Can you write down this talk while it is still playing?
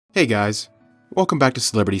Hey guys, welcome back to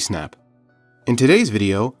Celebrity Snap. In today's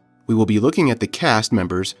video, we will be looking at the cast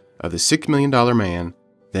members of The $6 Million Man,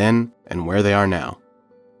 then, and where they are now.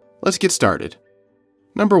 Let's get started.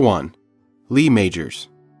 Number 1. Lee Majors.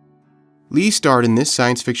 Lee starred in this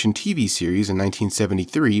science fiction TV series in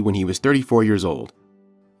 1973 when he was 34 years old.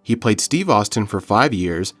 He played Steve Austin for 5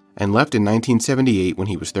 years and left in 1978 when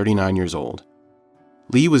he was 39 years old.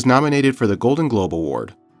 Lee was nominated for the Golden Globe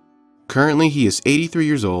Award. Currently, he is 83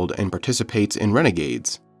 years old and participates in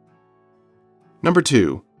Renegades. Number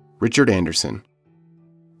 2. Richard Anderson.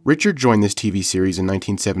 Richard joined this TV series in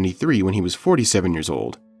 1973 when he was 47 years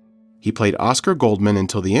old. He played Oscar Goldman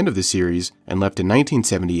until the end of the series and left in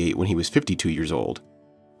 1978 when he was 52 years old.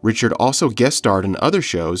 Richard also guest starred in other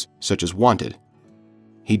shows such as Wanted.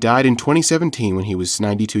 He died in 2017 when he was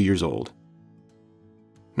 92 years old.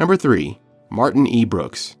 Number 3. Martin E.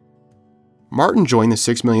 Brooks. Martin joined the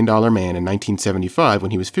 $6 Million Man in 1975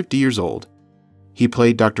 when he was 50 years old. He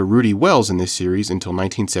played Dr. Rudy Wells in this series until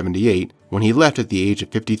 1978 when he left at the age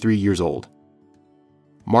of 53 years old.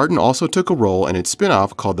 Martin also took a role in its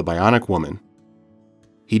spin-off called The Bionic Woman.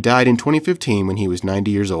 He died in 2015 when he was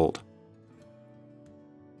 90 years old.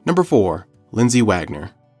 Number 4. Lindsay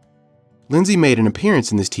Wagner. Lindsay made an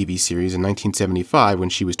appearance in this TV series in 1975 when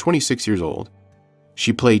she was 26 years old.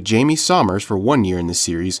 She played Jamie Sommers for 1 year in this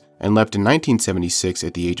series and left in 1976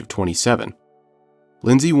 at the age of 27.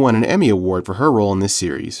 Lindsay won an Emmy Award for her role in this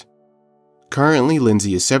series. Currently,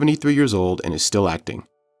 Lindsay is 73 years old and is still acting.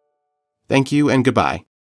 Thank you and goodbye.